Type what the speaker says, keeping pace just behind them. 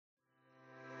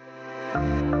Good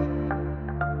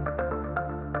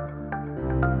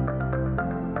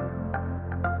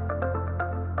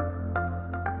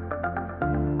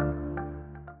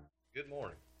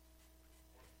morning.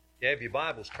 If you have your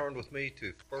Bibles, turn with me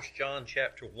to 1 John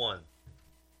chapter 1.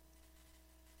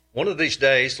 One of these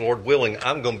days, Lord willing,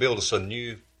 I'm going to build us a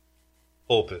new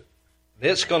pulpit.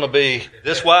 It's going to be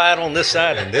this wide on this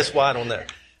side and this wide on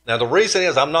that. Now, the reason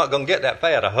is I'm not going to get that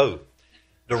fat, I hope.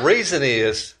 The reason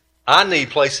is I need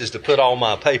places to put all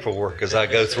my paperwork as I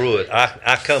go through it.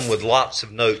 I come with lots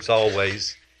of notes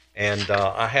always, and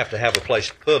I have to have a place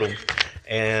to put them,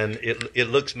 and it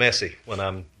looks messy when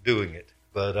I'm doing it.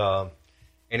 But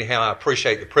anyhow, I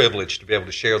appreciate the privilege to be able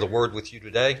to share the Word with you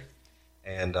today,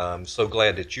 and I'm so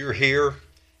glad that you're here.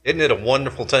 Isn't it a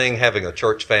wonderful thing having a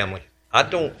church family? I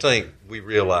don't think we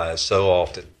realize so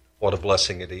often what a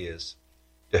blessing it is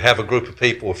to have a group of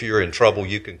people. If you're in trouble,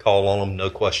 you can call on them, no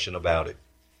question about it.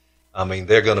 I mean,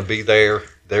 they're going to be there.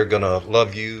 They're going to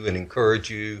love you and encourage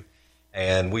you.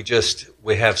 And we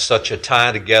have such a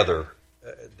tie together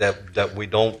that we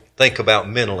don't think about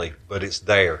mentally, but it's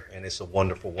there, and it's a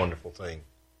wonderful, wonderful thing.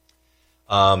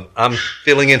 I'm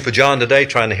filling in for John today,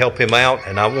 trying to help him out,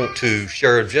 and I want to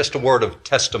share just a word of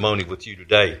testimony with you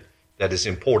today that is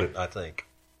important, I think.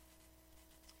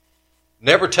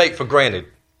 Never take for granted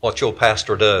what your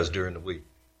pastor does during the week.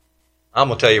 I'm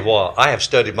going to tell you what, I have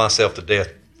studied myself to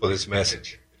death for this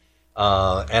message.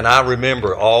 And I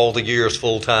remember all the years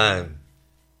full time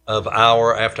of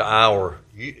hour after hour.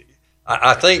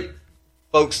 I think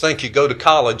folks think you go to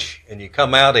college and you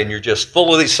come out and you're just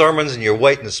full of these sermons and you're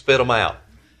waiting to spit them out.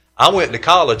 I went to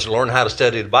college to learn how to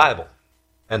study the Bible.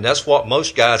 And that's what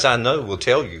most guys I know will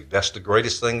tell you. That's the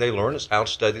greatest thing they learn is how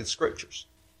to study the Scriptures.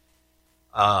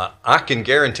 I can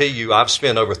guarantee you I've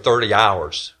spent over 30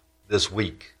 hours this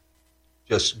week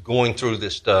just going through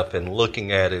this stuff and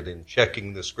looking at it and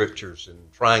checking the Scriptures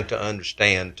and trying to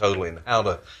understand totally and how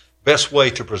the best way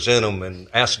to present them, and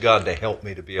ask God to help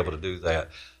me to be able to do that.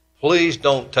 Please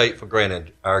don't take for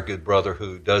granted our good brother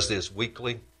who does this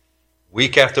weekly,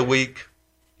 week after week.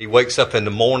 He wakes up in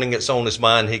the morning, it's on his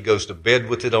mind. He goes to bed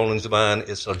with it on his mind.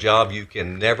 It's a job you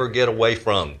can never get away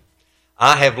from.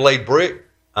 I have laid brick.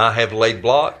 I have laid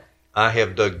block. I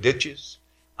have dug ditches.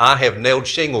 I have nailed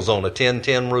shingles on a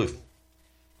 10-10 roof.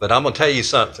 But I'm going to tell you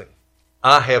something.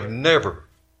 I have never,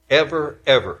 ever,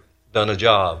 ever done a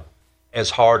job as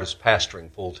hard as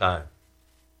pastoring full time.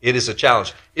 It is a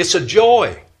challenge. It's a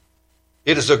joy.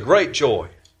 It is a great joy.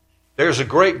 There's a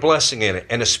great blessing in it,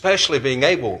 and especially being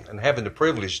able and having the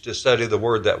privilege to study the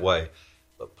Word that way.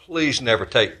 But please never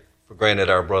take for granted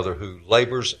our brother who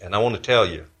labors, and I want to tell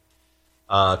you,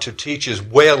 to teach as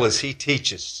well as he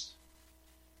teaches,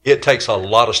 it takes a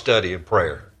lot of study and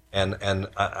prayer. And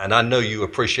I know you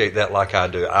appreciate that like I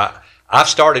do. I've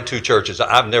started 2 churches.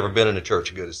 I've never been in a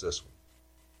church as good as this one.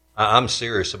 I'm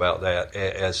serious about that,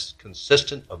 as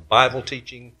consistent of Bible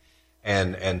teaching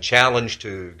and challenge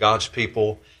to God's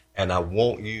people. And I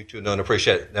want you to know and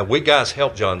appreciate it. Now, we guys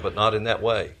help John, but not in that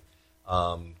way.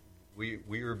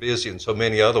 We are busy in so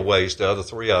many other ways, the other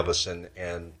 3 of us,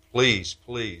 and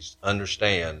please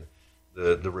understand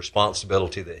the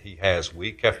responsibility that he has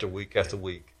week after week after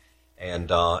week. And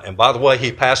by the way,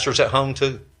 he pastors at home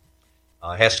too.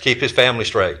 Has to keep his family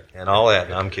straight and all that.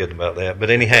 And I'm kidding about that.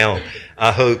 But anyhow,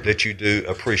 I hope that you do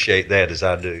appreciate that as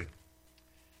I do.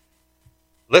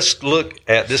 Let's look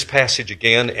at this passage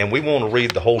again, and we want to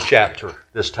read the whole chapter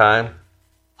this time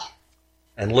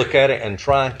and look at it and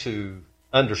try to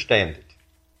understand it.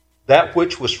 That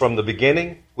which was from the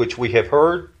beginning, which we have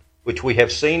heard, which we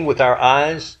have seen with our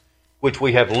eyes, which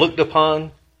we have looked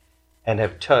upon and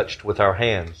have touched with our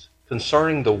hands,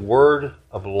 concerning the word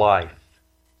of life.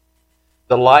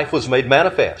 The life was made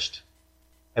manifest,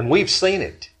 and we've seen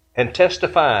it and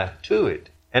testify to it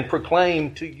and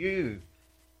proclaim to you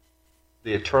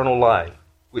the eternal life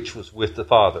which was with the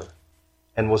Father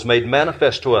and was made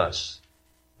manifest to us.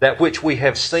 That which we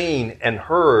have seen and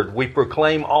heard we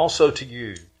proclaim also to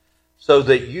you, so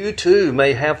that you too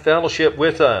may have fellowship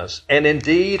with us. And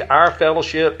indeed our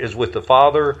fellowship is with the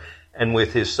Father and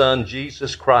with his Son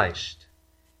Jesus Christ.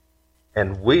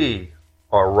 And we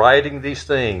are writing these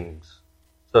things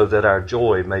so that our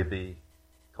joy may be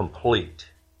complete.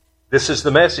 This is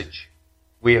the message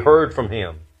we heard from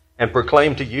him and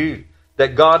proclaim to you,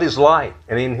 that God is light,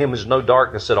 and in him is no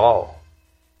darkness at all.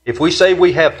 If we say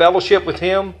we have fellowship with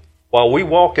him while we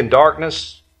walk in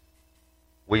darkness,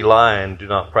 we lie and do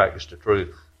not practice the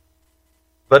truth.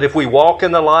 But if we walk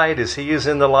in the light as he is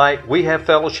in the light, we have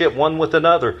fellowship one with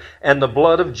another, and the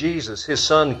blood of Jesus, his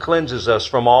Son, cleanses us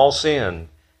from all sin.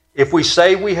 If we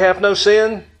say we have no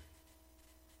sin,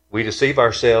 we deceive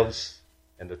ourselves,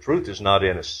 and the truth is not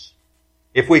in us.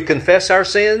 If we confess our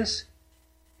sins,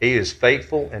 He is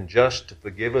faithful and just to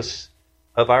forgive us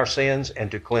of our sins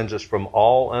and to cleanse us from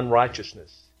all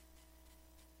unrighteousness.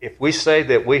 If we say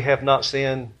that we have not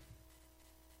sinned,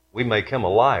 we make Him a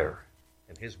liar,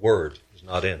 and His word is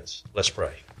not in us. Let's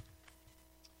pray.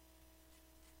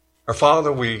 Our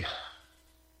Father, we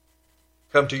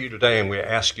come to You today and we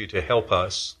ask You to help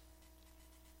us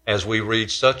as we read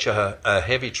such a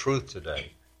heavy truth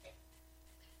today.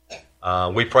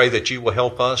 We pray that You will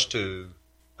help us to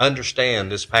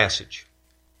understand this passage.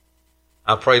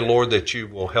 I pray, Lord, that You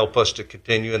will help us to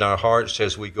continue in our hearts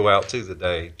as we go out through the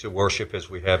day to worship as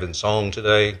we have in song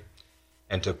today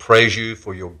and to praise You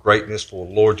for Your greatness, for,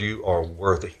 Lord, You are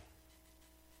worthy.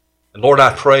 And, Lord,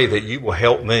 I pray that You will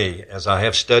help me as I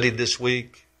have studied this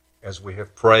week, as we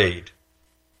have prayed,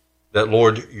 that,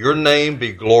 Lord, Your name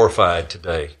be glorified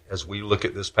today as we look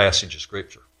at this passage of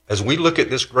Scripture, as we look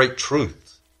at this great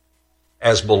truth.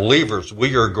 As believers,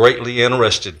 we are greatly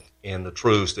interested in the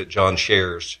truths that John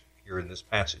shares here in this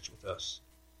passage with us.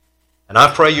 And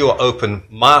I pray You will open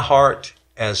my heart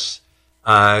as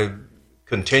I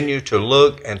continue to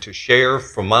look and to share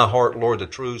from my heart, Lord, the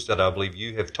truths that I believe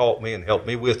You have taught me and helped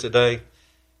me with today.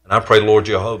 And I pray, Lord,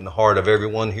 You'll open the heart of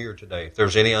everyone here today. If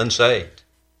there's any unsaved,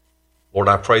 Lord,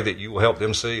 I pray that You will help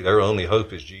them see their only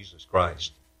hope is Jesus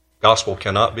Christ. Gospel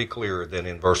cannot be clearer than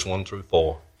in verse 1 through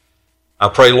 4. I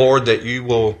pray, Lord, that You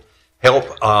will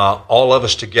help all of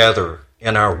us together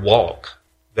in our walk,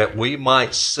 that we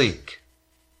might seek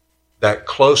that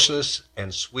closeness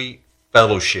and sweet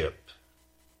fellowship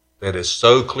that is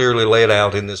so clearly laid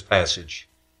out in this passage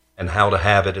and how to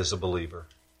have it as a believer.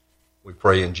 We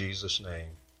pray in Jesus' name.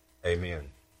 Amen.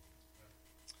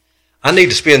 I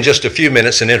need to spend just a few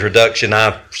minutes in introduction.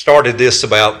 I started this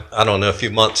about, a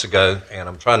few months ago, and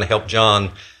I'm trying to help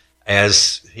John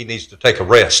as he needs to take a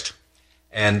rest.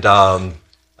 And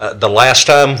the last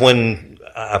time when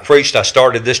I preached, I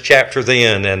started this chapter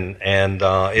then, and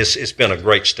it's been a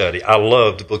great study. I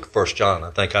love the book of 1 John.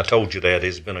 I think I told you that.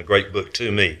 It's been a great book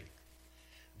to me.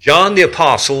 John the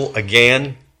Apostle,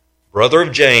 again, brother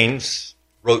of James,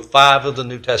 wrote 5 of the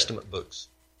New Testament books,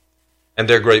 and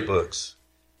they're great books.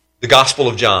 The Gospel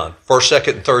of John, 1st,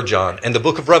 2nd, and 3rd John, and the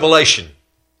book of Revelation.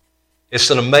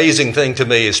 It's an amazing thing to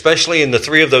me, especially in the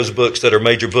 3 of those books that are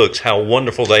major books, how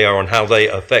wonderful they are and how they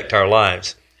affect our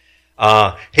lives.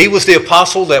 He was the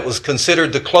apostle that was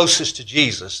considered the closest to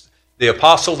Jesus, the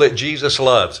apostle that Jesus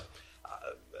loves.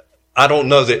 I don't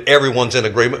know that everyone's in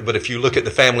agreement, but if you look at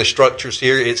the family structures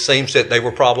here, it seems that they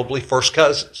were probably first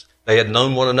cousins. They had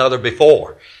known one another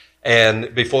before,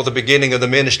 and before the beginning of the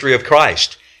ministry of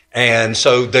Christ. And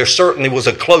so there certainly was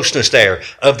a closeness there.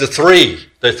 Of the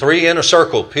 3 inner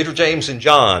circle, Peter, James, and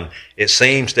John, it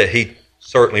seems that he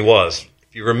certainly was.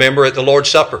 If you remember at the Lord's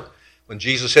Supper, when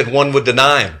Jesus said one would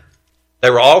deny Him, they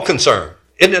were all concerned.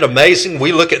 Isn't it amazing?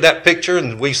 We look at that picture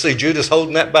and we see Judas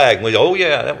holding that bag. And we go, oh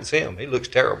yeah, that was him. He looks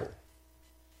terrible.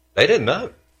 They didn't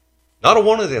know. Not a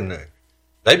one of them knew.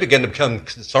 They began to become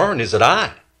concerned, is it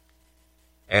I?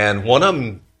 And one of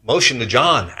them motioned to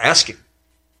John, ask him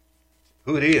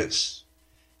who it is.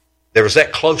 There was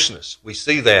that closeness. We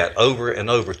see that over and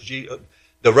over.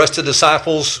 The rest of the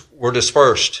disciples were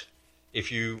dispersed,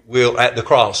 if you will, at the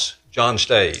cross. John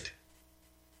stayed.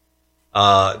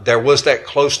 There was that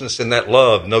closeness and that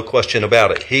love, no question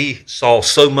about it. He saw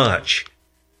so much.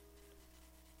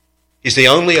 He's the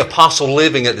only apostle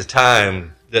living at the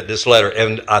time that this letter,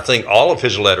 and I think all of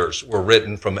his letters were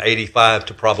written from 85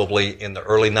 to probably in the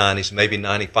early 90s, maybe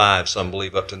 95, some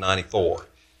believe up to 94.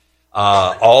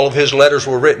 All of his letters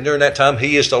were written during that time.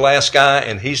 He is the last guy,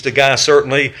 and he's the guy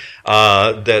certainly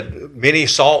that many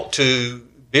sought to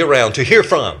be around, to hear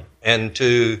from, and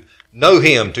to know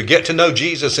Him, to get to know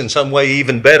Jesus in some way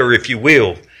even better, if you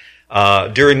will,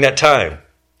 during that time.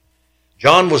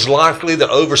 John was likely the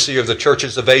overseer of the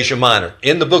churches of Asia Minor.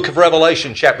 In the book of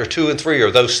Revelation, chapter 2 and 3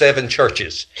 are those 7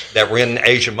 churches that were in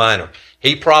Asia Minor.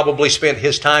 He probably spent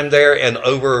his time there and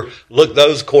overlooked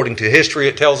those. According to history,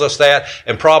 it tells us that,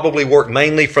 and probably worked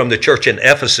mainly from the church in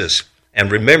Ephesus.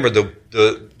 And remember,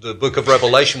 the book of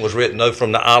Revelation was written over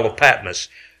from the Isle of Patmos,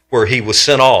 where he was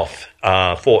sent off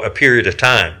for a period of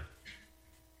time.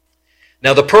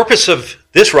 Now, the purpose of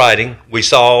this writing, we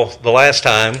saw the last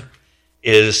time,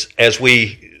 is as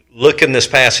we look in this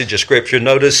passage of Scripture,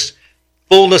 notice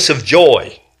fullness of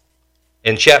joy.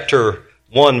 In chapter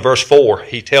 1, verse 4,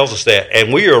 he tells us that,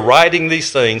 and we are writing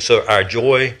these things so our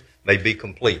joy may be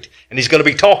complete. And he's going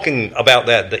to be talking about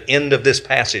that at the end of this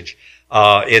passage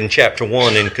in chapter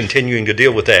 1 and continuing to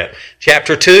deal with that.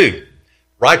 Chapter 2,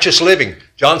 righteous living.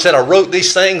 John said, I wrote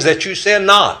these things that you sin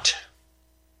not.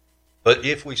 But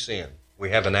if we sin, We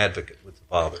have an advocate with the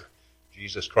Father,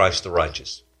 Jesus Christ the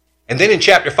righteous. And then in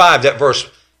chapter 5, that verse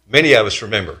many of us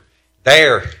remember,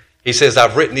 there he says,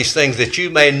 I've written these things that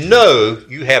you may know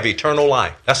you have eternal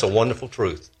life. That's a wonderful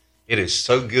truth. It is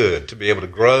so good to be able to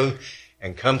grow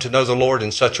and come to know the Lord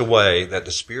in such a way that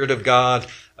the Spirit of God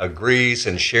agrees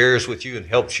and shares with you and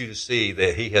helps you to see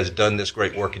that he has done this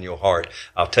great work in your heart.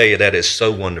 I'll tell you, that is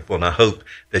so wonderful, and I hope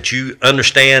that you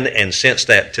understand and sense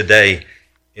that today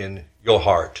in your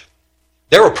heart.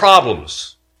 There are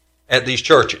problems at these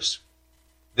churches.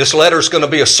 This letter is going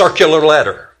to be a circular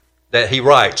letter that he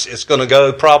writes. It's going to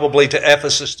go probably to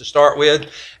Ephesus to start with,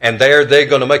 and there they're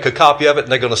going to make a copy of it,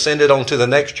 and they're going to send it on to the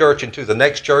next church and to the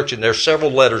next church, and there's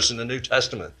several letters in the New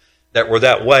Testament that were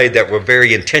that way, that were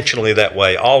very intentionally that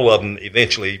way. All of them,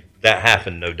 eventually, that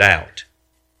happened, no doubt.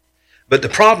 But the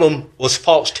problem was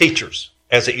false teachers,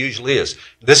 as it usually is.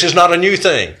 This is not a new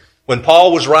thing. When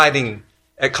Paul was writing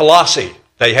at Colossae,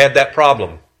 they had that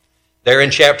problem. There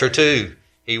in chapter 2,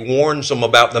 he warns them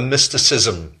about the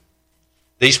mysticism.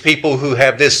 These people who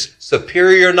have this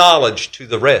superior knowledge to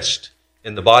the rest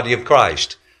in the body of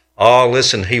Christ. Oh,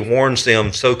 listen, he warns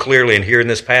them so clearly, and here in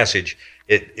this passage,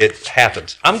 it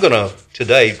happens. I'm going to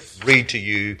today read to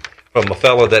you from a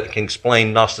fellow that can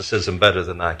explain Gnosticism better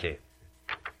than I can.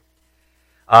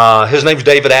 His name's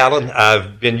David Allen.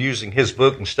 I've been using his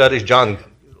book in studies. John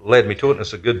led me to it, and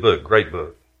it's a good book, great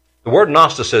book. The word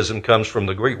Gnosticism comes from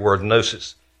the Greek word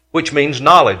gnosis, which means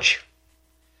knowledge.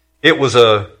 It was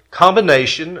a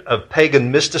combination of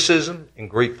pagan mysticism and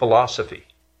Greek philosophy,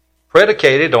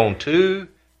 predicated on two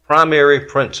primary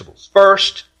principles.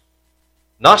 First,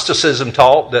 Gnosticism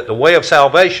taught that the way of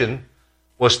salvation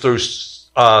was through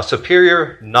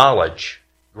superior knowledge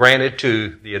granted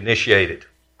to the initiated.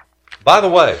 By the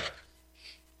way,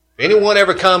 if anyone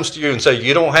ever comes to you and says,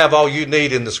 you don't have all you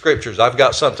need in the Scriptures, I've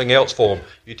got something else for them,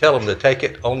 you tell them to take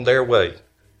it on their way.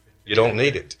 You don't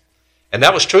need it. And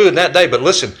that was true in that day. But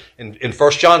listen, in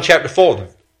 1 John chapter 4,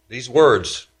 these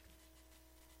words,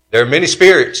 there are many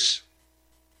spirits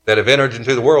that have entered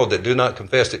into the world that do not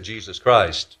confess that Jesus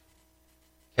Christ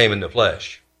came in the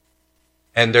flesh.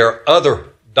 And there are other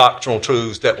doctrinal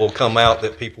truths that will come out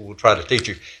that people will try to teach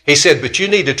you. He said, but you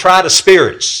need to try the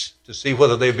spirits to see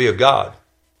whether they be of God.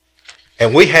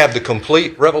 And we have the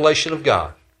complete revelation of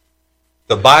God.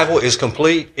 The Bible is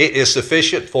complete. It is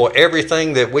sufficient for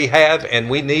everything that we have and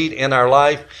we need in our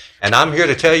life. And I'm here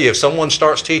to tell you, if someone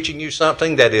starts teaching you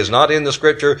something that is not in the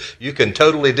Scripture, you can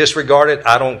totally disregard it.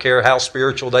 I don't care how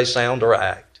spiritual they sound or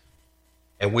act.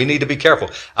 And we need to be careful.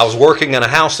 I was working in a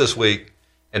house this week,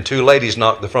 and two ladies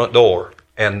knocked the front door.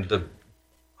 And the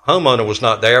homeowner was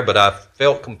not there, but I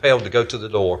felt compelled to go to the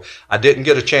door. I didn't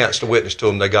get a chance to witness to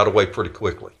them. They got away pretty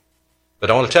quickly. But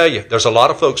I want to tell you, there's a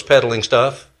lot of folks peddling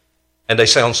stuff. And they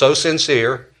sound so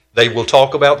sincere. They will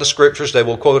talk about the Scriptures. They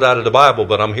will quote out of the Bible.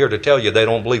 But I'm here to tell you they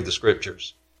don't believe the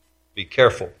Scriptures. Be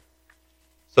careful.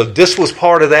 So this was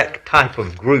part of that type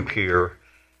of group here.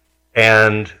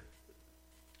 And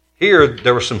here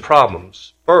there were some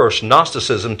problems. First,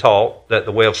 Gnosticism taught that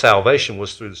the way of salvation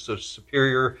was through the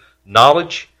superior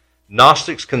knowledge.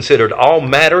 Gnostics considered all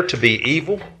matter to be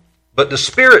evil, but the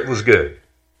spirit was good.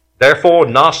 Therefore,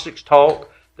 Gnostics taught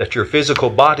that your physical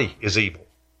body is evil,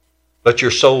 but your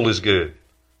soul is good.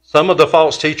 Some of the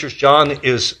false teachers John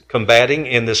is combating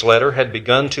in this letter had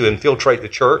begun to infiltrate the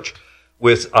church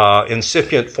with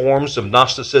incipient forms of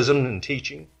Gnosticism and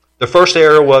teaching. The first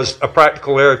error was a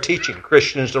practical error of teaching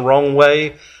Christians the wrong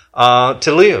way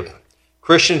to live.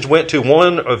 Christians went to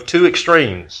one of two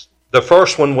extremes. The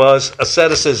first one was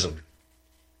asceticism.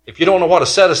 If you don't know what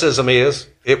asceticism is,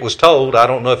 it was told, I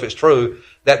don't know if it's true,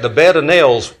 that the bed of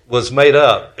nails was made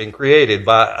up and created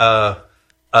by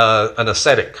an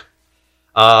ascetic.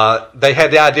 They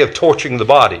had the idea of torturing the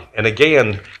body. And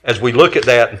again, as we look at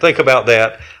that and think about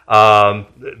that,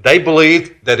 they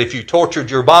believed that if you tortured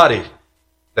your body,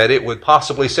 that it would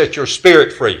possibly set your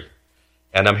spirit free.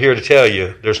 And I'm here to tell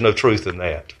you, there's no truth in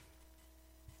that.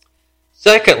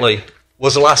 Secondly,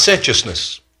 was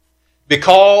licentiousness.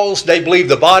 Because they believed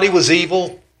the body was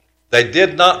evil, they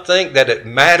did not think that it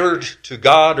mattered to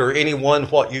God or anyone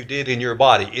what you did in your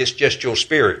body. It's just your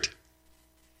spirit.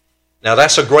 Now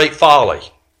that's a great folly.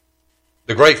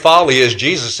 The great folly is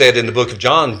Jesus said in the book of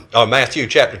John, or Matthew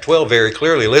chapter 12 very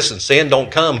clearly, listen, sin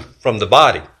don't come from the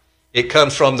body. It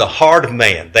comes from the heart of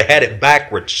man. They had it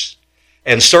backwards.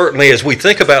 And certainly as we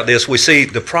think about this, we see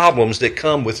the problems that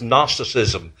come with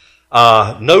Gnosticism.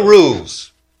 No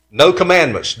rules, no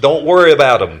commandments. Don't worry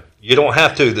about them. You don't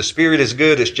have to. The spirit is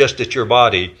good. It's just that your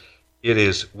body, it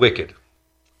is wicked.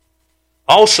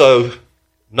 Also,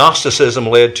 Gnosticism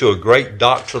led to a great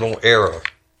doctrinal error.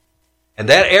 And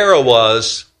that error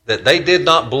was that they did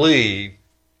not believe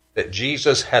that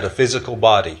Jesus had a physical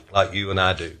body like you and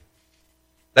I do.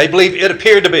 They believed it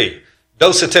appeared to be.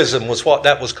 Docetism was what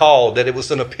that was called, that it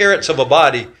was an appearance of a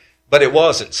body, but it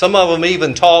wasn't. Some of them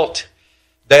even taught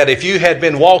that if you had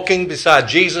been walking beside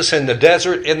Jesus in the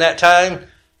desert in that time,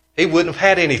 he wouldn't have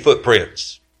had any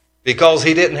footprints because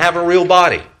he didn't have a real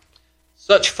body.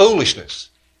 Such foolishness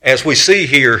as we see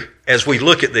here as we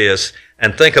look at this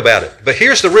and think about it. But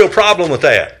here's the real problem with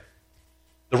that.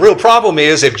 The real problem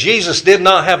is if Jesus did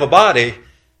not have a body,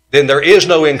 then there is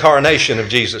no incarnation of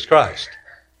Jesus Christ.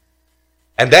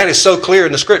 And that is so clear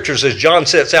in the Scriptures, as John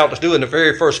sets out to do in the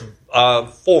very first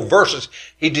 4 verses.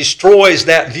 He destroys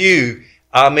that view,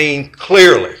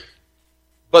 clearly.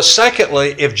 But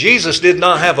secondly, if Jesus did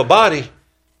not have a body,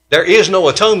 there is no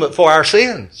atonement for our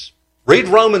sins. Read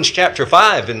Romans chapter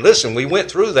 5 and listen, we went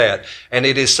through that. And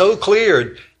it is so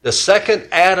clear, the second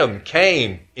Adam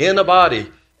came in a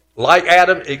body like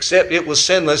Adam, except it was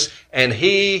sinless. And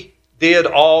he did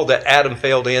all that Adam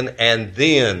failed in, and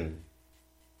then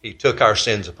he took our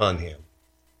sins upon him.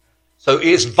 So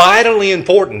it's vitally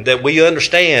important that we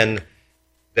understand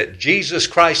that Jesus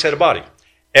Christ had a body.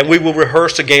 And we will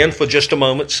rehearse again for just a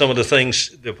moment some of the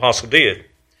things the apostle did.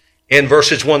 In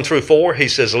verses 1 through 4, he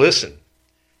says, listen.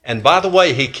 And by the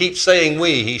way, he keeps saying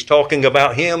we. He's talking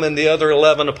about him and the other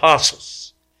 11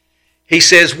 apostles. He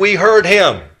says, we heard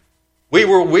him. We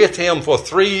were with him for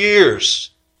 3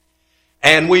 years.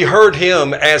 And we heard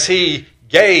him as he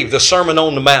gave the Sermon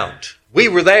on the Mount. We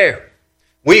were there.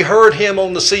 We heard him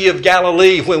on the Sea of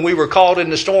Galilee when we were caught in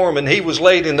the storm and he was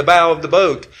laid in the bow of the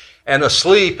boat and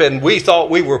asleep, and we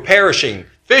thought we were perishing.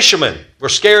 Fishermen were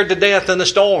scared to death in the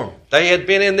storm. They had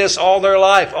been in this all their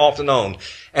life, off and on.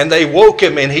 And they woke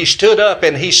him, and he stood up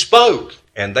and he spoke.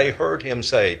 And they heard him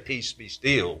say, peace be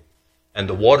still. And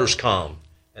the waters calmed,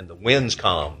 and the winds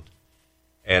calmed.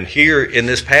 And here in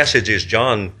this passage, as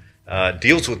John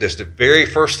deals with this, the very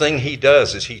first thing he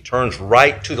does is he turns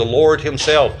right to the Lord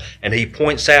himself, and he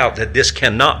points out that this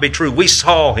cannot be true. We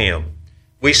saw him.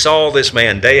 We saw this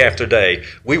man day after day.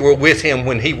 We were with him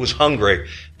when he was hungry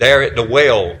there at the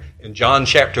well in John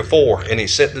chapter 4, and he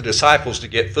sent the disciples to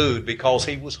get food because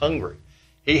he was hungry.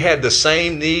 He had the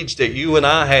same needs that you and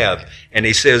I have, and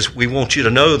he says, we want you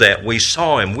to know that. We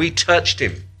saw him. We touched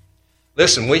him.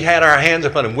 Listen, we had our hands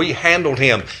upon him. We handled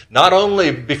him not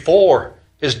only before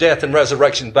his death and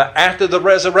resurrection, but after the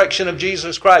resurrection of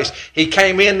Jesus Christ. He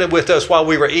came in with us while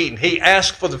we were eating. He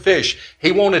asked for the fish.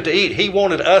 He wanted to eat. He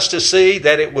wanted us to see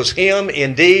that it was him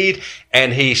indeed,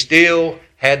 and he still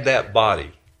had that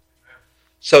body.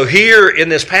 So here in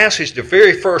this passage, the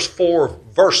very first 4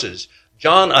 verses,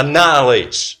 John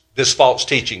annihilates this false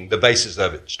teaching, the basis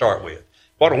of it to start with.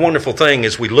 What a wonderful thing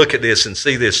as we look at this and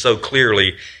see this so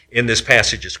clearly in this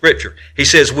passage of Scripture. He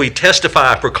says, we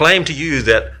testify, proclaim to you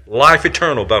that life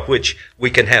eternal by which we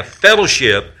can have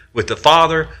fellowship with the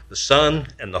Father, the Son,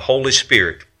 and the Holy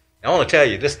Spirit. Now, I want to tell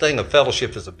you, this thing of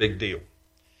fellowship is a big deal.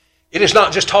 It is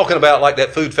not just talking about like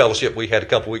that food fellowship we had a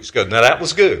couple weeks ago. Now, that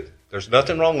was good. There's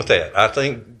nothing wrong with that. I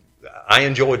think I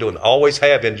enjoy doing, always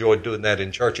have enjoyed doing that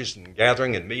in churches and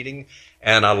gathering and meeting.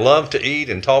 And I love to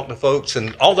eat and talk to folks,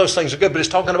 and all those things are good, but it's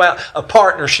talking about a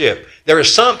partnership. There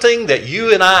is something that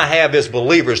you and I have as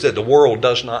believers that the world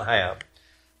does not have.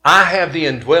 I have the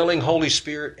indwelling Holy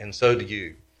Spirit, and so do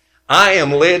you. I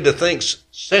am led to think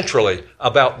centrally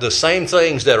about the same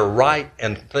things that are right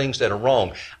and things that are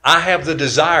wrong. I have the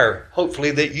desire, hopefully,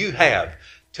 that you have,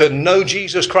 to know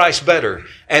Jesus Christ better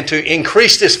and to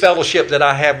increase this fellowship that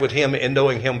I have with him in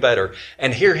knowing him better.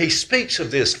 And here he speaks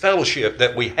of this fellowship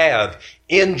that we have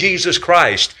in Jesus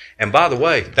Christ. And by the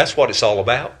way, that's what it's all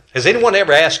about. Has anyone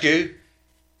ever asked you,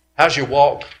 how's your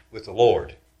walk with the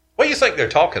Lord? What do you think they're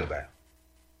talking about?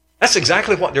 That's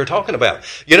exactly what they're talking about.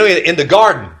 You know, in the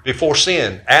garden before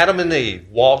sin, Adam and Eve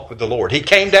walked with the Lord. He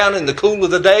came down in the cool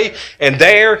of the day, and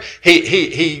there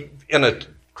he in a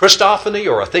Christophany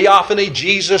or a theophany,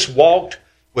 Jesus walked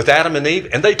with Adam and Eve,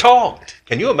 and they talked.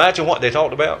 Can you imagine what they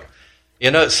talked about?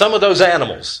 You know, some of those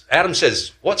animals, Adam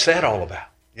says, what's that all about?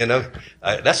 You know,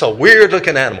 that's a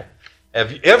weird-looking animal.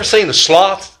 Have you ever seen a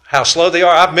sloth, how slow they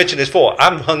are? I've mentioned this before.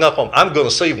 I'm hung up on, I'm going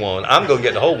to see one. I'm going to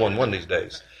get the whole one of these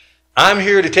days. I'm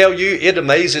here to tell you, it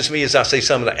amazes me as I see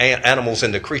some of the animals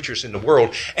and the creatures in the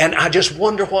world, and I just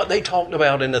wonder what they talked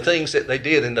about and the things that they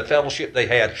did and the fellowship they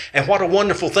had, and what a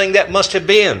wonderful thing that must have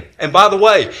been. And by the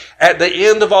way, at the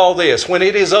end of all this, when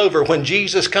it is over, when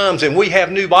Jesus comes and we have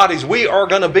new bodies, we are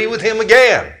going to be with him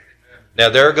again. Now,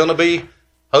 there are going to be,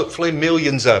 hopefully,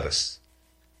 millions of us,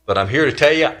 but I'm here to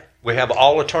tell you, we have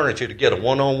all eternity to get a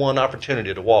one-on-one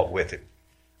opportunity to walk with him.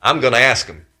 I'm going to ask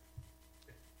him,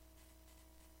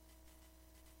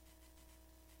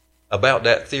 about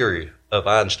that theory of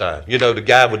Einstein. You know, the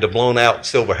guy with the blown out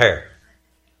silver hair.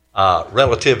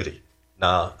 Relativity.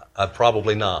 No,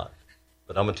 probably not.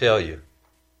 But I'm going to tell you,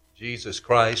 Jesus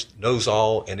Christ knows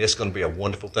all, and it's going to be a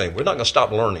wonderful thing. We're not going to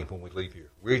stop learning when we leave here.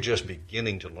 We're just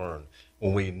beginning to learn.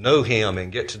 When we know him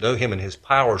and get to know him and his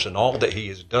powers and all that he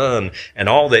has done and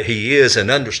all that he is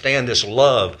and understand this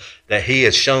love that he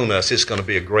has shown us, it's going to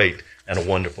be a great and a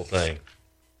wonderful thing.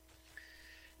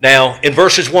 Now, in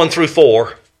verses 1 through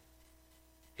 4,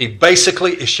 he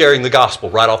basically is sharing the gospel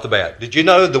right off the bat. Did you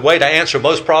know the way to answer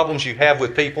most problems you have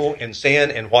with people in sin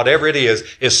and whatever it is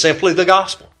simply the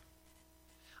gospel?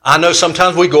 I know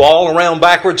sometimes we go all around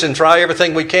backwards and try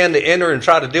everything we can to enter and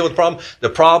try to deal with the problem. The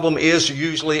problem is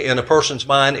usually in a person's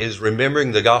mind is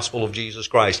remembering the gospel of Jesus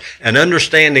Christ and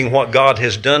understanding what God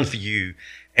has done for you.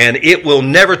 And it will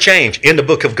never change. In the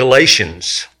book of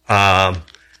Galatians, I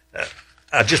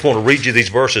just want to read you these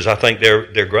verses. I think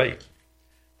they're great.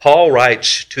 Paul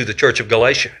writes to the church of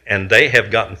Galatia, and they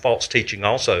have gotten false teaching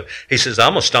also. He says,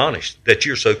 I'm astonished that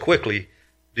you're so quickly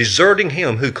deserting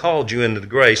him who called you into the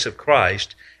grace of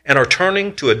Christ and are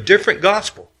turning to a different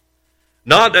gospel.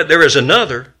 Not that there is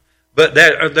another, but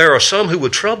that there are some who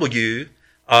would trouble you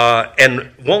and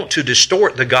want to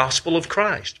distort the gospel of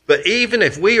Christ. But even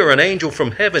if we or an angel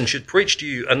from heaven should preach to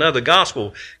you another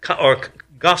gospel, or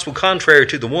gospel contrary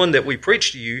to the one that we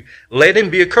preach to you, let him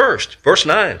be accursed. Verse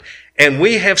 9, and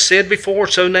we have said before,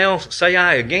 so now say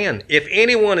I again, if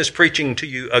anyone is preaching to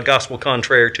you a gospel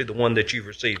contrary to the one that you've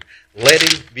received, let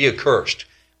him be accursed.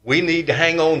 We need to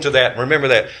hang on to that. Remember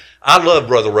that. I love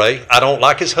Brother Ray. I don't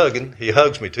like his hugging. He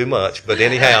hugs me too much. But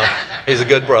anyhow, he's a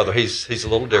good brother. He's a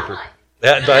little different.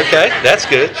 Okay, that's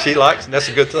good. She likes, and that's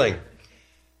a good thing.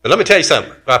 But let me tell you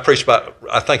something. I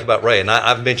think about Ray, and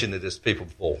I've mentioned this to people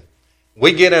before.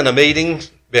 We get in a meeting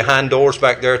behind doors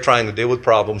back there trying to deal with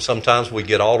problems. Sometimes we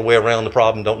get all the way around the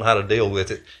problem, don't know how to deal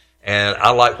with it. And I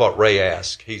like what Ray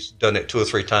asked. He's done it 2 or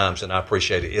 3 times, and I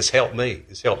appreciate it. It's helped me.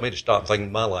 It's helped me to stop thinking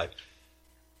in my life.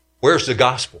 Where's the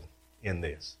gospel in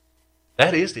this?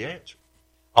 That is the answer.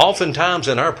 Oftentimes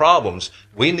in our problems,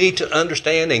 we need to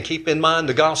understand and keep in mind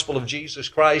the gospel of Jesus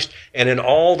Christ, and in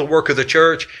all the work of the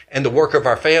church and the work of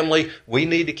our family, we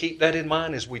need to keep that in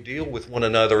mind as we deal with one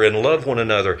another and love one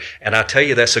another. And I tell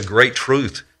you, that's a great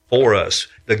truth for us.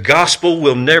 The gospel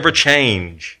will never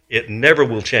change. It never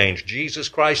will change. Jesus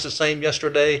Christ the same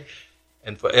yesterday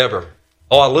and forever.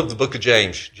 Oh, I love the book of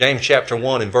James. James chapter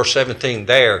 1 and verse 17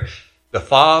 there. The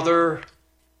Father,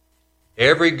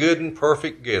 every good and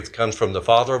perfect gift comes from the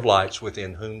Father of lights,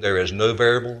 within whom there is no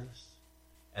variableness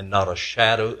and not a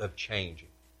shadow of changing.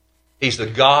 He's the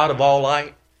God of all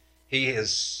light. He has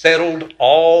settled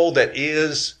all that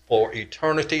is for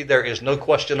eternity. There is no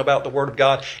question about the Word of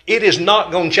God. It is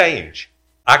not going to change.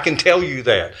 I can tell you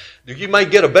that. You may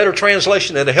get a better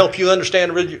translation that'll help you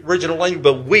understand the original language,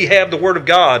 but we have the Word of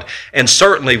God, and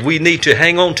certainly we need to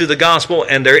hang on to the gospel,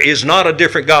 and there is not a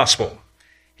different gospel.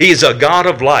 He is a God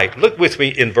of light. Look with me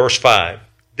in verse 5.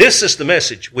 This is the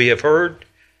message we have heard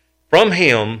from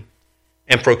him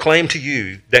and proclaim to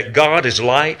you, that God is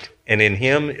light, and in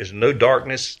him is no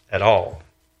darkness at all.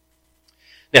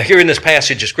 Now, here in this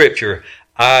passage of Scripture,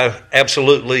 I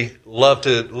absolutely love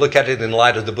to look at it in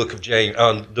light of the book of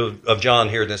John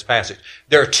here in this passage.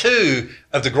 There are 2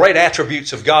 of the great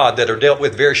attributes of God that are dealt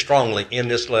with very strongly in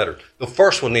this letter. The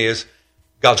first one is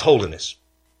God's holiness.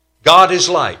 God is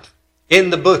light. In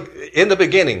the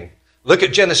beginning, look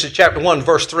at Genesis chapter 1,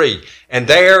 verse 3. And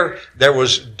there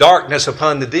was darkness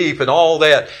upon the deep and all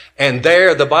that. And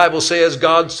there, the Bible says,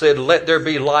 God said, let there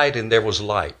be light, and there was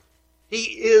light. He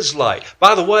is light.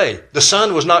 By the way, the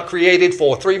sun was not created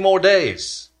for 3 more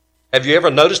days. Have you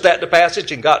ever noticed that in the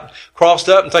passage and got crossed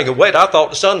up and thinking, wait, I thought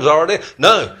the sun was already...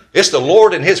 No, it's the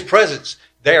Lord in his presence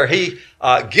there. He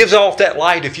gives off that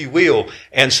light, if you will.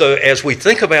 And so as we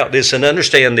think about this and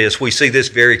understand this, we see this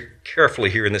very carefully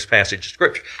here in this passage of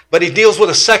Scripture. But he deals with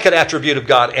a second attribute of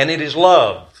God, and it is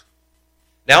love.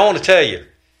 Now I want to tell you,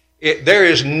 there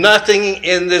is nothing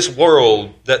in this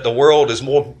world that the world is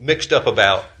more mixed up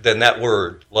about than that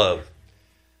word, love.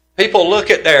 People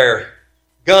look at their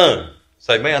gun,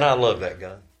 say, man, I love that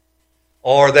gun.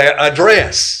 Or their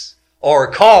dress, or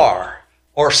a car,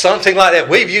 or something like that.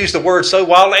 We've used the word so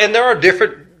wildly, and there are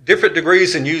different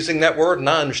degrees in using that word, and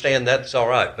I understand that's all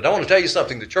right. But I want to tell you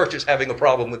something. The church is having a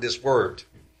problem with this word.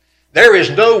 There is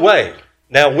no way.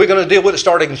 Now, we're going to deal with it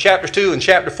starting in chapter 2 and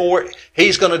chapter 4.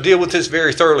 He's going to deal with this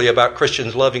very thoroughly about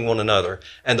Christians loving one another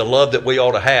and the love that we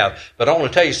ought to have. But I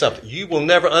want to tell you something. You will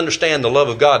never understand the love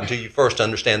of God until you first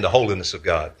understand the holiness of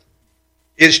God.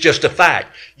 It's just a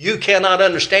fact. You cannot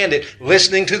understand it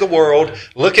listening to the world,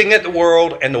 looking at the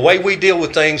world, and the way we deal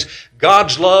with things.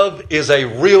 God's love is a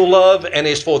real love, and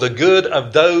is for the good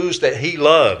of those that he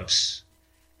loves.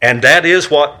 And that is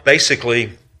what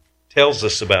basically tells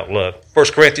us about love. 1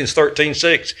 Corinthians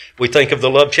 13:6, we think of the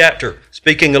love chapter.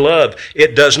 Speaking of love,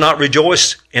 it does not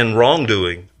rejoice in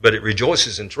wrongdoing, but it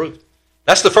rejoices in truth.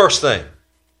 That's the first thing.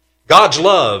 God's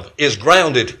love is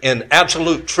grounded in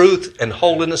absolute truth and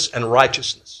holiness and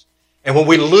righteousness. And when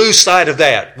we lose sight of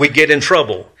that, we get in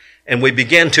trouble and we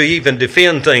begin to even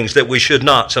defend things that we should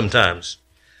not sometimes.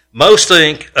 Most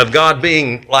think of God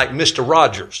being like Mr.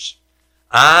 Rogers.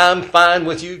 I'm fine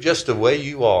with you just the way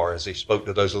you are, as he spoke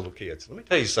to those little kids. Let me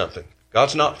tell you something.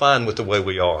 God's not fine with the way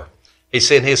we are. He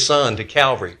sent his son to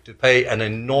Calvary to pay an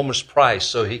enormous price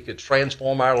so he could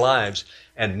transform our lives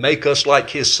and make us like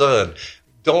his son.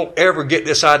 Don't ever get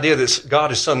this idea that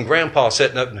God is some grandpa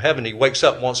sitting up in heaven. He wakes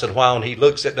up once in a while and he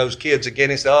looks at those kids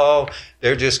again and says, oh,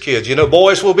 they're just kids. You know,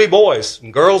 boys will be boys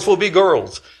and girls will be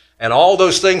girls. And all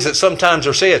those things that sometimes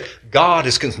are said, God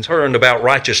is concerned about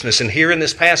righteousness. And here in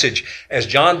this passage, as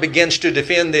John begins to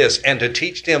defend this and to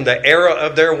teach them the error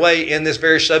of their way in this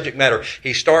very subject matter,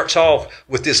 he starts off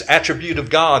with this attribute of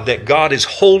God, that God is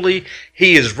holy,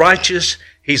 he is righteous,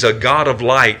 he's a God of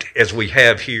light, as we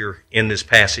have here in this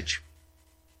passage.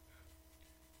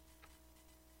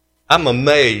 I'm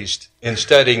amazed in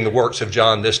studying the works of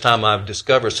John. This time I've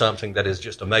discovered something that has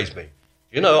just amazed me.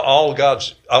 You know, all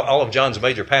of John's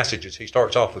major passages, he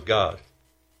starts off with God.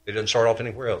 He doesn't start off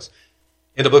anywhere else.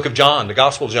 In the book of John, the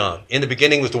Gospel of John, in the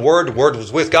beginning was the Word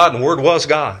was with God, and the Word was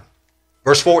God.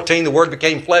 Verse 14, the Word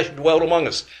became flesh and dwelt among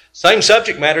us. Same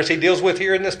subject matters he deals with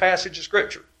here in this passage of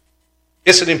Scripture.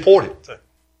 It's an important thing.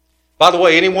 By the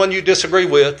way, anyone you disagree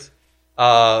with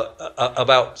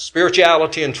about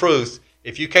spirituality and truth,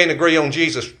 if you can't agree on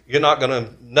Jesus,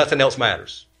 nothing else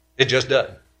matters. It just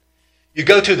doesn't. You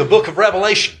go to the book of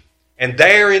Revelation, and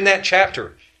there in that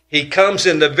chapter, he comes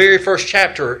in the very first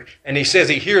chapter, and he says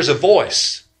he hears a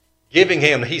voice giving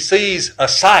him, he sees a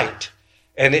sight,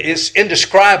 and it's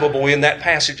indescribable in that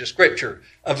passage of Scripture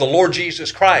of the Lord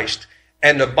Jesus Christ.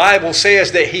 And the Bible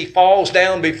says that he falls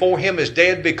down before him as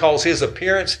dead because his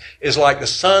appearance is like the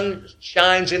sun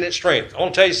shines in its strength. I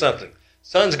want to tell you something.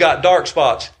 Sun's got dark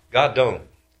spots. God don't.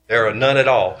 There are none at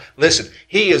all. Listen,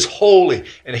 he is holy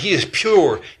and he is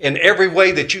pure in every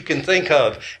way that you can think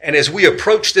of. And as we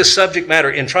approach this subject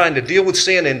matter in trying to deal with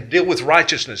sin and deal with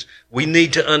righteousness, we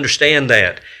need to understand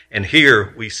that. And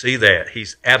here we see that.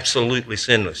 He's absolutely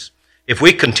sinless. If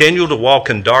we continue to walk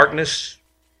in darkness,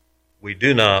 we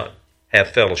do not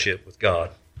have fellowship with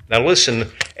God. Now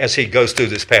listen as he goes through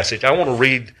this passage. I want to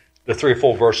read the 3 or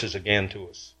 4 verses again to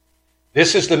us.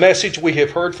 This is the message we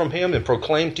have heard from him and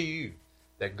proclaimed to you,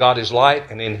 that God is light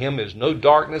and in him is no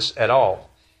darkness at all.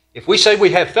 If we say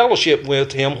we have fellowship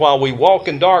with him while we walk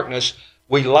in darkness,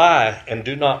 we lie and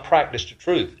do not practice the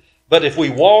truth. But if we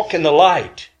walk in the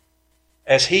light,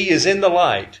 as he is in the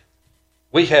light,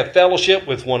 we have fellowship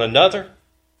with one another,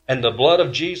 and the blood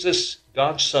of Jesus,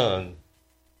 God's Son,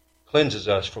 cleanses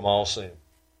us from all sin.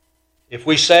 If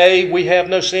we say we have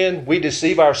no sin, we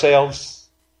deceive ourselves,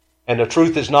 and the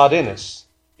truth is not in us.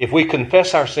 If we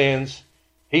confess our sins,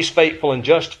 he's faithful and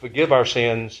just to forgive our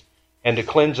sins and to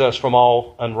cleanse us from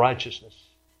all unrighteousness.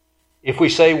 If we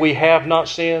say we have not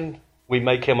sinned, we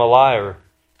make him a liar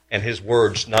and his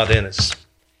word's not in us.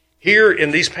 Here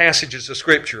in these passages of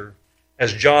Scripture,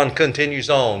 as John continues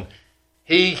on,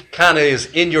 he kind of is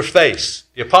in your face.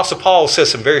 The Apostle Paul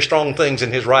says some very strong things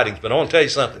in his writings, but I want to tell you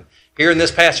something. Here in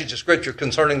this passage of Scripture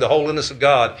concerning the holiness of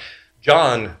God,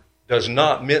 John does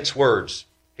not mince words.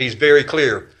 He's very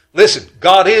clear. Listen,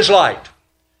 God is light.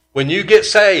 When you get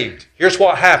saved, here's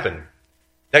what happened.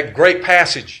 That great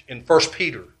passage in 1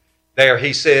 Peter, there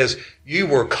he says, you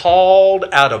were called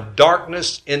out of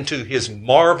darkness into his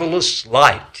marvelous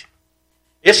light.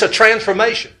 It's a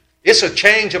transformation. It's a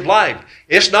change of life.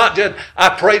 It's not just, I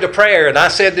prayed a prayer and I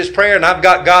said this prayer and I've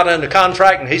got God under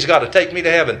contract and he's got to take me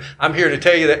to heaven. I'm here to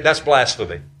tell you that that's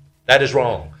blasphemy. That is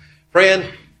wrong.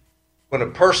 Friend, when a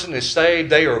person is saved,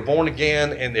 they are born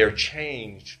again and they're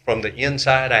changed from the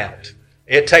inside out.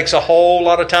 It takes a whole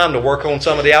lot of time to work on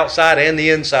some of the outside and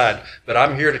the inside. But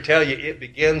I'm here to tell you it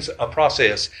begins a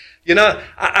process. You know,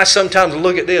 I sometimes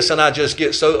look at this and I just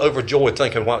get so overjoyed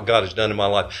thinking what God has done in my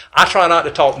life. I try not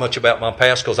to talk much about my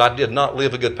past because I did not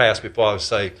live a good past before I was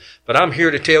saved. But I'm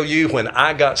here to tell you when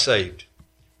I got saved.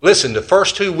 Listen, the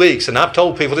first 2 weeks, and I've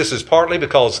told people this is partly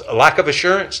because a lack of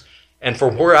assurance and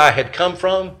from where I had come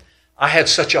from, I had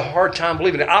such a hard time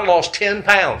believing it. I lost 10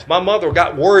 pounds. My mother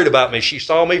got worried about me. She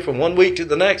saw me from 1 week to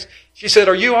the next. She said,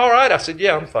 are you all right? I said,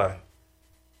 yeah, I'm fine.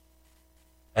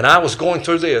 And I was going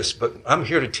through this, but I'm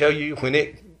here to tell you, when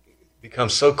it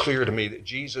becomes so clear to me that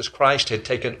Jesus Christ had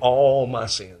taken all my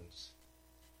sins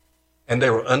and they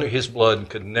were under his blood and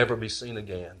could never be seen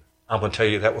again, I'm going to tell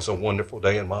you that was a wonderful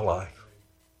day in my life.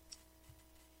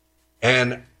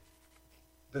 And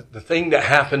the thing that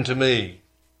happened to me,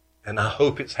 and I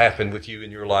hope it's happened with you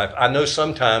in your life, I know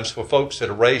sometimes for folks that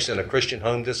are raised in a Christian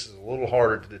home, this is a little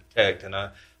harder to detect, and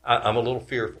I'm a little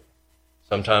fearful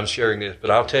sometimes sharing this, but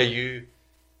I'll tell you,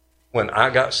 when I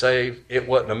got saved, it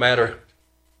wasn't a matter,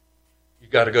 you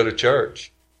got to go to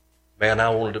church. Man, I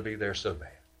wanted to be there so bad.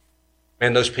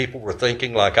 Man, those people were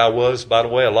thinking like I was. By the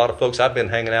way, a lot of folks I've been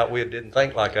hanging out with didn't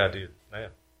think like I did. Man,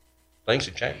 things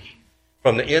have changed.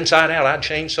 From the inside out, I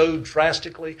changed so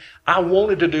drastically. I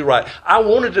wanted to do right. I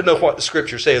wanted to know what the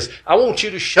Scripture says. I want you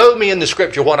to show me in the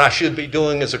Scripture what I should be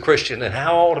doing as a Christian and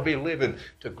how I ought to be living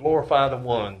to glorify the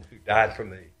one who died for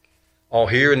me. All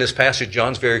here in this passage,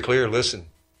 John's very clear. Listen,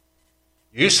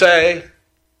 you say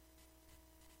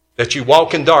that you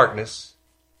walk in darkness,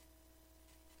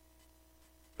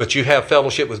 but you have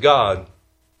fellowship with God.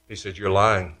 He said, you're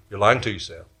lying. You're lying to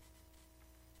yourself.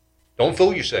 Don't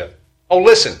fool yourself. Oh,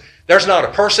 listen, there's not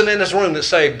a person in this room that's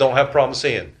saved don't have a problem with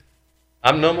sin.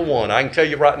 I'm number one. I can tell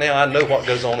you right now, I know what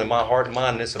goes on in my heart and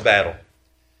mind, and it's a battle.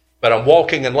 But I'm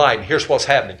walking in light, and here's what's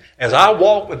happening. As I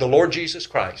walk with the Lord Jesus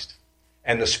Christ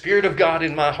and the Spirit of God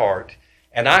in my heart,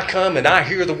 and I come and I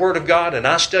hear the Word of God, and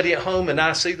I study at home and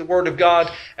I see the Word of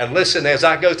God, and listen, as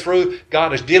I go through,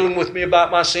 God is dealing with me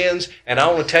about my sins, and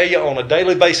I want to tell you on a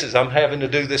daily basis, I'm having to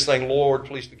do this thing. Lord,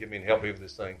 please forgive me and help me with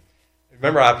this thing.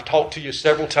 Remember, I've talked to you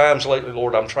several times lately,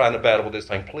 Lord, I'm trying to battle with this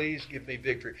thing. Please give me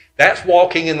victory. That's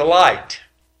walking in the light.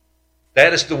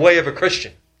 That is the way of a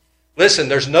Christian. Listen,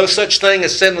 there's no such thing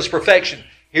as sinless perfection.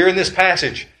 Here in this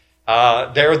passage,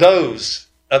 there are those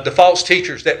of the false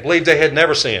teachers that believed they had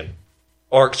never sinned.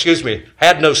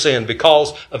 Had no sin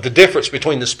because of the difference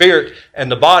between the spirit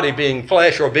and the body being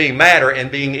flesh or being matter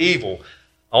and being evil.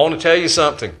 I want to tell you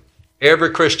something. Every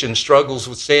Christian struggles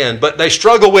with sin, but they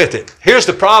struggle with it. Here's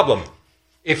the problem.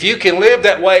 If you can live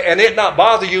that way and it not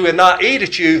bother you and not eat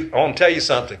at you, I want to tell you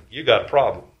something. You got a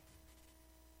problem.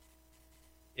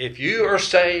 If you are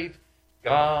saved,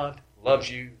 God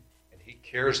loves you and He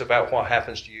cares about what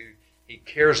happens to you. He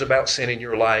cares about sin in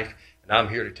your life. And I'm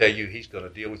here to tell you He's going to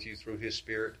deal with you through His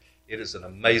Spirit. It is an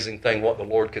amazing thing what the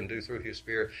Lord can do through His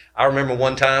Spirit. I remember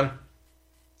one time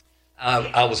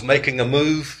I was making a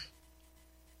move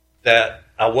that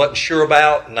I wasn't sure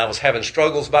about, and I was having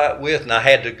struggles with, and I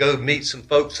had to go meet some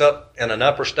folks up in an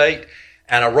upper state,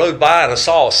 and I rode by and I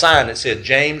saw a sign that said,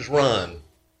 James, run.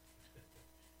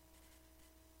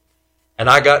 And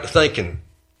I got to thinking,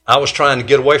 I was trying to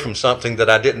get away from something that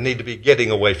I didn't need to be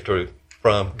getting away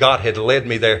from. God had led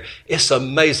me there. It's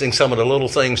amazing some of the little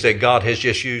things that God has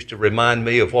just used to remind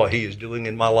me of what He is doing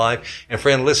in my life. And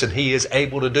friend, listen, He is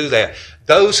able to do that.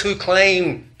 Those who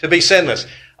claim to be sinless,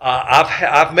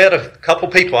 I've met a couple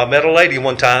people. I met a lady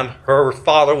one time. Her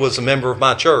father was a member of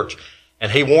my church.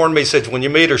 And he warned me, said, when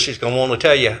you meet her, she's going to want to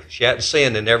tell you she hadn't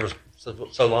sinned in ever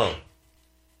so long.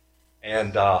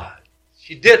 And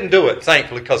she didn't do it,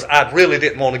 thankfully, because I really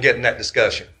didn't want to get in that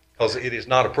discussion, because it is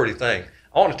not a pretty thing.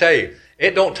 I want to tell you,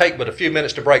 it don't take but a few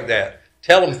minutes to break that.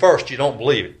 Tell them first you don't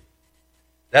believe it.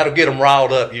 That'll get them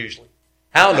riled up usually.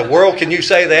 How in the world can you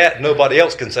say that? Nobody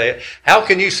else can say it. How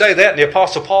can you say that? And the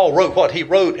Apostle Paul wrote what he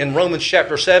wrote in Romans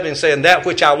chapter 7, saying, that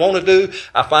which I want to do,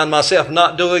 I find myself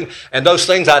not doing, and those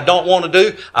things I don't want to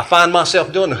do, I find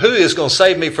myself doing. Who is going to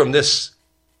save me from this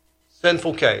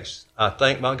sinful case? I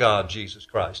thank my God, Jesus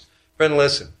Christ. Friend,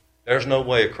 listen, there's no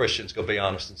way a Christian's going to be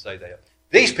honest and say that.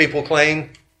 These people claim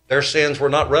their sins were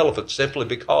not relevant simply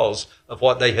because of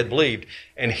what they had believed.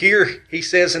 And here he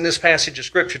says in this passage of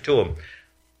Scripture to them,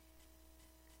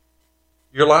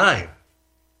 you're lying.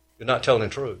 You're not telling the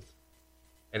truth.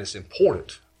 And it's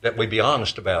important that we be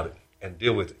honest about it and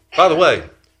deal with it. By the way,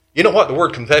 you know what the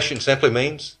word confession simply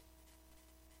means?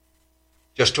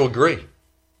 Just to agree.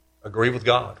 Agree with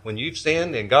God. When you've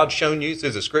sinned and God's shown you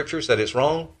through the Scriptures that it's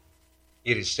wrong,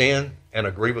 it is sin, and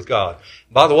agree with God.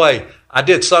 By the way, I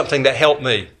did something that helped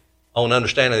me on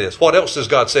understanding this. What else does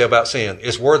God say about sin?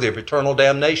 It's worthy of eternal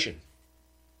damnation.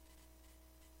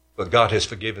 But God has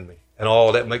forgiven me. And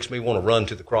all that makes me want to run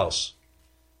to the cross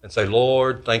and say,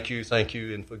 Lord, thank you,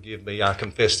 and forgive me. I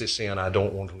confess this sin. I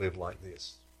don't want to live like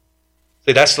this.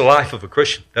 See, that's the life of a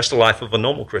Christian. That's the life of a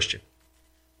normal Christian.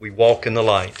 We walk in the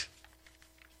light.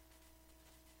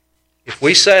 If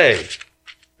we say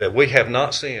that we have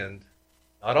not sinned,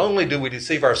 not only do we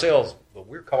deceive ourselves, but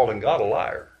we're calling God a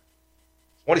liar.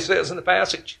 That's what He says in the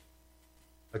passage.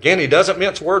 Again, He doesn't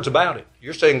mince words about it.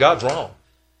 You're saying God's wrong.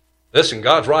 Listen,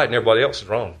 God's right and everybody else is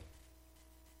wrong.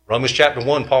 Romans chapter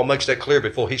 1, Paul makes that clear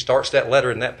before he starts that letter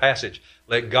in that passage.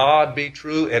 Let God be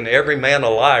true and every man a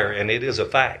liar, and it is a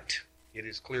fact. It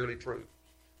is clearly true.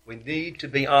 We need to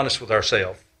be honest with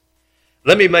ourselves.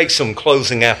 Let me make some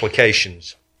closing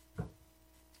applications,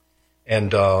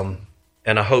 and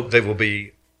I hope they will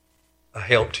be a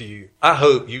help to you. I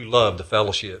hope you love the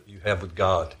fellowship you have with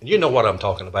God. And you know what I'm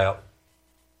talking about.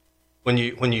 When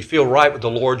you feel right with the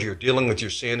Lord, you're dealing with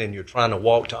your sin and you're trying to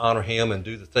walk to honor Him and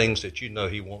do the things that you know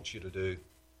He wants you to do.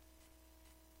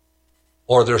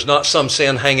 Or there's not some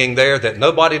sin hanging there that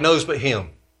nobody knows but Him.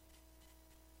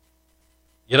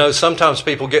 You know, sometimes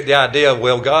people get the idea,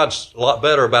 well, God's a lot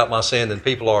better about my sin than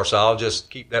people are, so I'll just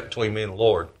keep that between me and the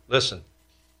Lord. Listen,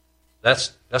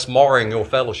 that's marring your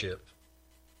fellowship.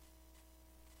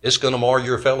 It's going to mar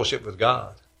your fellowship with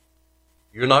God.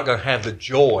 You're not going to have the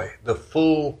joy, the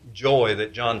full joy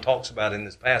that John talks about in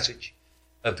this passage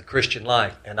of the Christian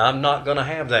life. And I'm not going to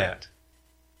have that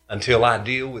until I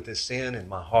deal with this sin in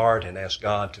my heart and ask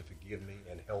God to forgive me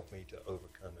and help me to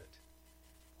overcome it.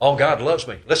 Oh, God loves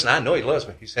me. Listen, I know He loves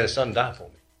me. He sent His Son to die for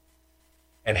me.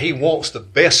 And He wants the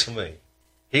best for me.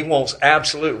 He wants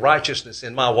absolute righteousness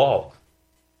in my walk.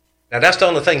 Now, that's the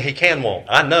only thing He can want.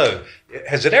 I know.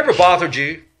 Has it ever bothered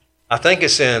you? I think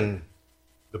it's in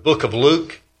the book of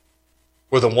Luke,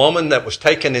 where the woman that was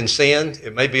taken in sin,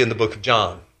 it may be in the book of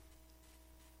John.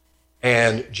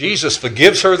 And Jesus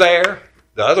forgives her there.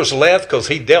 The others left because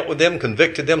He dealt with them,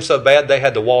 convicted them so bad they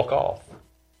had to walk off.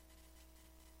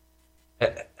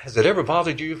 Has it ever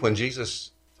bothered you when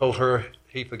Jesus told her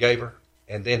He forgave her?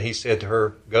 And then He said to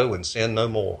her, go and sin no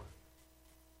more.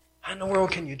 How in the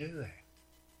world can you do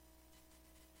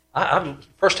that?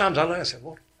 First times I learned, I said,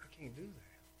 well, how can you do that?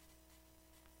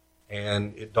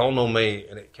 And it dawned on me,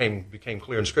 and it became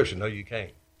clear in Scripture, no, you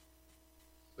can't.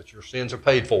 But your sins are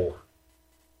paid for.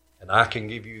 And I can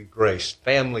give you grace,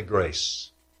 family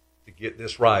grace, to get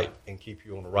this right and keep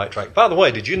you on the right track. By the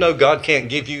way, did you know God can't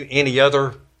give you any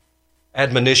other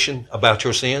admonition about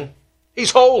your sin?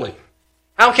 He's holy.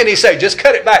 How can He say, just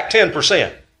cut it back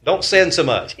 10%? Don't sin so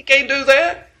much. He can't do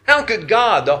that. How could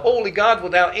God, the holy God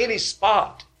without any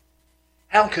spot,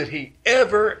 how could He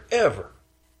ever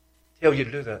tell you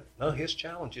to do that? No, His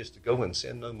challenge is to go and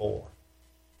sin no more.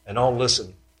 And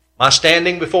listen, my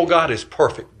standing before God is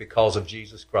perfect because of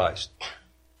Jesus Christ.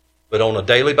 But on a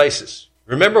daily basis,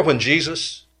 remember when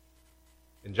Jesus,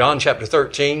 in John chapter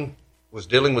 13, was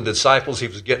dealing with the disciples, He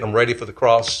was getting them ready for the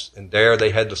cross, and there they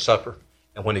had the supper.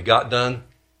 And when He got done,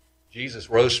 Jesus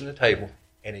rose from the table,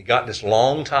 and He got this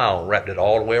long towel and wrapped it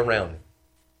all the way around Him.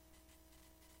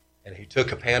 And He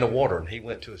took a pan of water, and He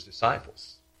went to His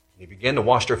disciples. He began to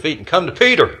wash their feet and come to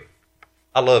Peter.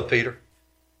 I love Peter.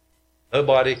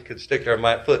 Nobody could stick their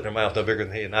foot in their mouth no bigger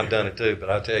than he, and I've done it too, but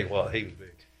I'll tell you what, he was big.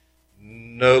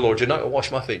 No, Lord, you're not going to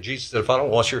wash my feet. Jesus said, if I don't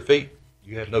wash your feet,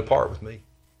 you have no part with me. You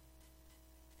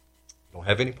don't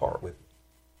have any part with me.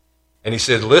 And He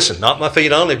said, listen, not my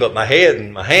feet only, but my head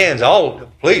and my hands,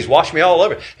 please wash me all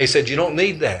over. He said, you don't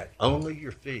need that, only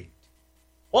your feet.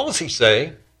 What was He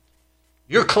saying?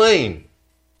 You're clean.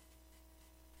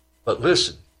 But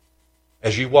listen,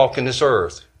 as you walk in this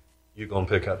earth, you're going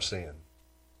to pick up sin.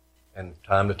 And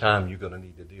time to time, you're going to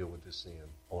need to deal with this sin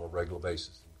on a regular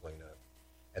basis and clean up.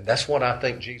 And that's what I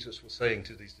think Jesus was saying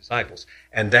to these disciples.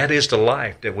 And that is the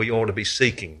life that we ought to be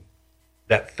seeking.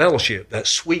 That fellowship, that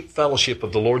sweet fellowship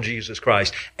of the Lord Jesus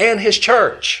Christ and His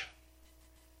church.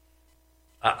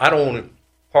 I don't want to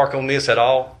park on this at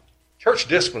all. Church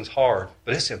discipline's hard,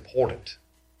 but it's important.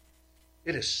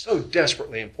 It is so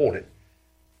desperately important.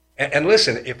 And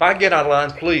listen, if I get out of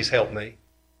line, please help me.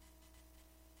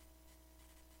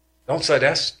 Don't say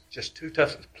that's just too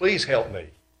tough. Please help me.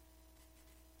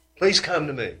 Please come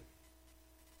to me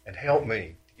and help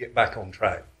me to get back on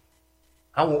track.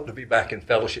 I want to be back in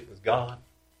fellowship with God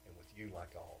and with you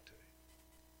like I ought to.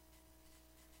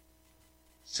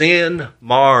 Sin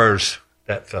mars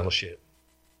that fellowship.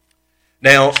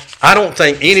 Now, I don't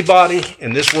think anybody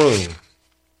in this room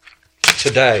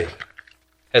today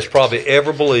has probably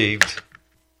ever believed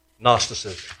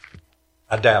Gnosticism.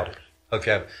 I doubt it.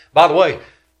 Okay. By the way,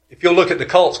 if you'll look at the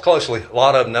cults closely, a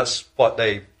lot of them, that's what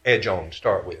they edge on to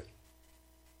start with.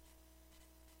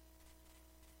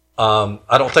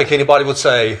 I don't think anybody would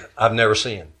say, I've never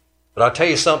sinned. But I'll tell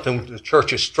you something the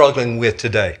church is struggling with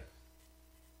today.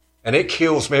 And it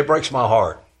kills me. It breaks my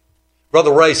heart.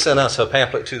 Brother Ray sent us a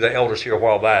pamphlet to the elders here a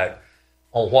while back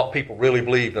on what people really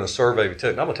believed in a survey we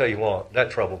took. And I'm going to tell you what,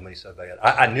 that troubled me so bad.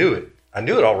 I knew it. I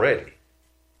knew it already.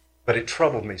 But it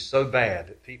troubled me so bad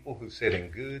that people who sit in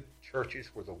good churches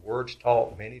where the Word's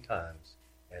taught many times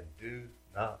and do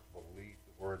not believe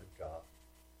the Word of God.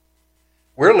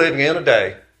 We're living in a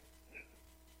day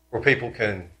where people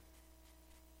can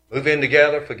move in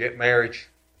together, forget marriage,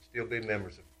 and still be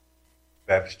members of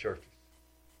Baptist churches.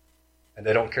 And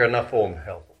they don't care enough for them to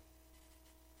help them.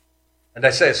 And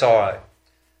they say it's all right.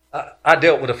 I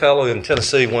dealt with a fellow in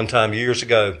Tennessee one time years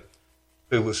ago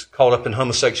who was caught up in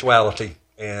homosexuality,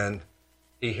 and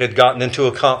he had gotten into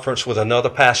a conference with another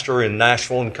pastor in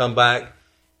Nashville and come back,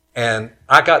 and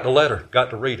I got the letter,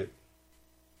 got to read it.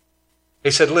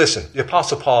 He said, listen, the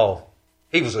Apostle Paul,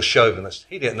 he was a chauvinist.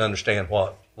 He didn't understand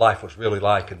what life was really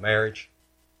like in marriage.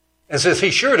 And says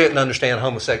he sure didn't understand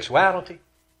homosexuality.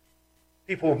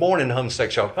 People were born into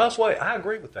homosexuality. By the way, I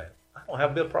agree with that. I don't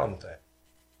have a bit of problem with that.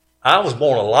 I was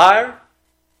born a liar,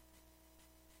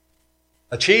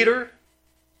 a cheater.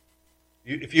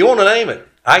 If you want to name it,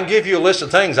 I can give you a list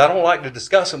of things. I don't like to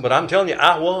discuss them, but I'm telling you,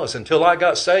 I was. Until I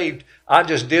got saved, I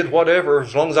just did whatever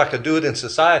as long as I could do it in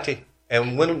society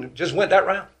and just went that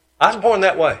route. I was born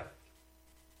that way.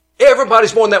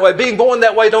 Everybody's born that way. Being born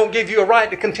that way don't give you a right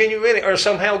to continue in it, or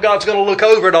somehow God's going to look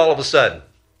over it all of a sudden.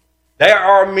 There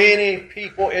are many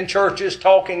people in churches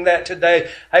talking that today.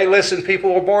 Hey, listen,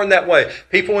 people were born that way.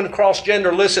 People in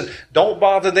cross-gender, listen, don't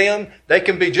bother them. They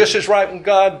can be just as right with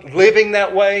God living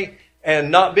that way and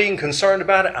not being concerned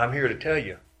about it. I'm here to tell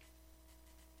you,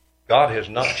 God has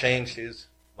not changed his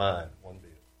mind one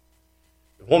bit.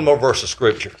 There's one more verse of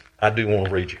Scripture I do want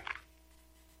to read you.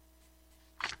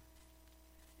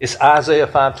 It's Isaiah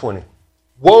 5:20.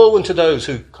 Woe unto those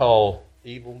who call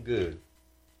evil good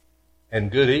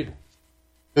and good evil,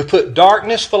 who put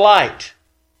darkness for light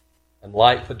and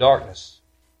light for darkness,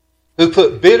 who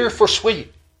put bitter for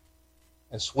sweet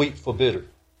and sweet for bitter.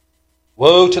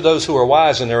 Woe to those who are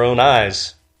wise in their own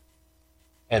eyes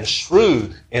and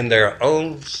shrewd in their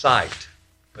own sight.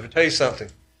 Let me tell you something.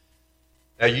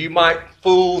 Now, you might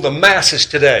fool the masses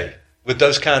today with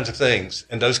those kinds of things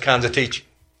and those kinds of teaching.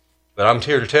 But I'm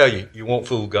here to tell you, you won't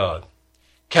fool God.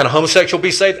 Can a homosexual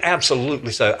be saved?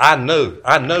 Absolutely so. I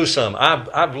know some.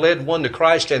 I've led one to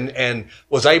Christ and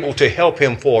was able to help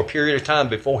him for a period of time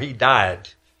before he died.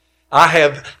 I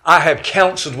have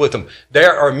counseled with them.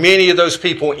 There are many of those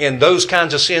people in those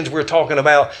kinds of sins we're talking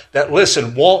about that,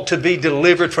 listen, want to be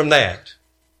delivered from that.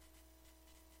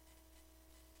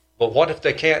 But what if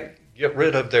they can't get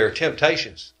rid of their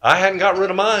temptations? I hadn't got rid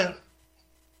of mine.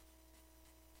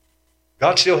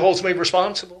 God still holds me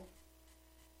responsible.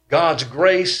 God's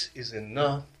grace is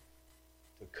enough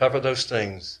to cover those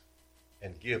things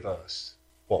and give us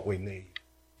what we need.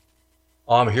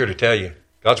 Oh, I'm here to tell you,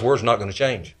 God's word's not going to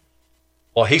change.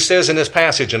 What he says in this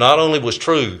passage, and not only was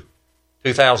true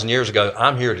 2,000 years ago,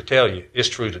 I'm here to tell you, it's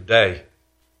true today.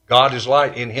 God is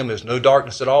light. In him is no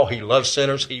darkness at all. He loves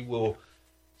sinners. He will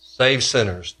save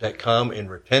sinners that come in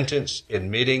repentance,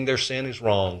 admitting their sin is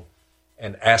wrong,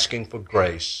 and asking for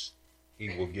grace.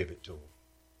 He will give it to them.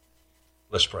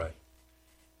 Let's pray.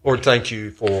 Lord, thank you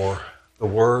for the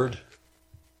word.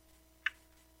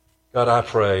 God, I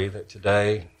pray that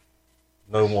today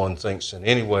no one thinks in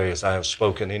any way as I have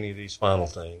spoken any of these final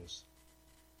things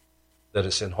that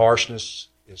it's in harshness.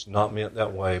 It's not meant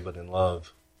that way, but in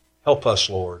love. Help us,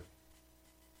 Lord,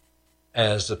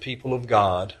 as the people of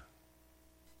God,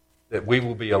 that we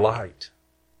will be a light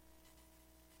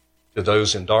to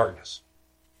those in darkness.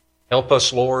 Help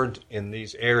us, Lord, in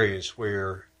these areas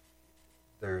where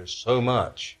there is so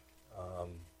much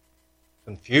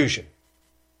confusion.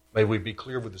 May we be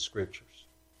clear with the Scriptures.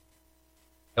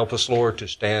 Help us, Lord, to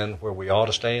stand where we ought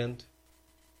to stand.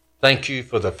 Thank you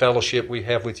for the fellowship we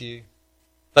have with you.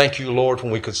 Thank you, Lord,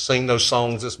 when we could sing those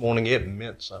songs this morning, it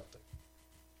meant something.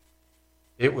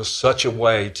 It was such a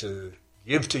way to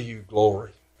give to you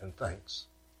glory and thanks.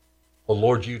 Well,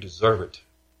 Lord, you deserve it.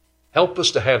 Help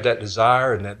us to have that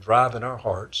desire and that drive in our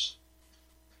hearts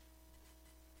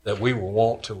that we will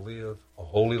want to live a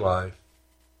holy life,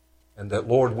 and that,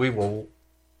 Lord, we will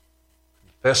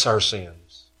confess our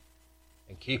sins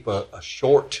and keep a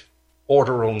short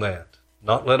order on that.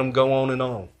 Not let them go on and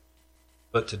on,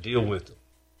 but to deal with them.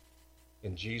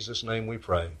 In Jesus' name we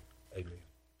pray. Amen.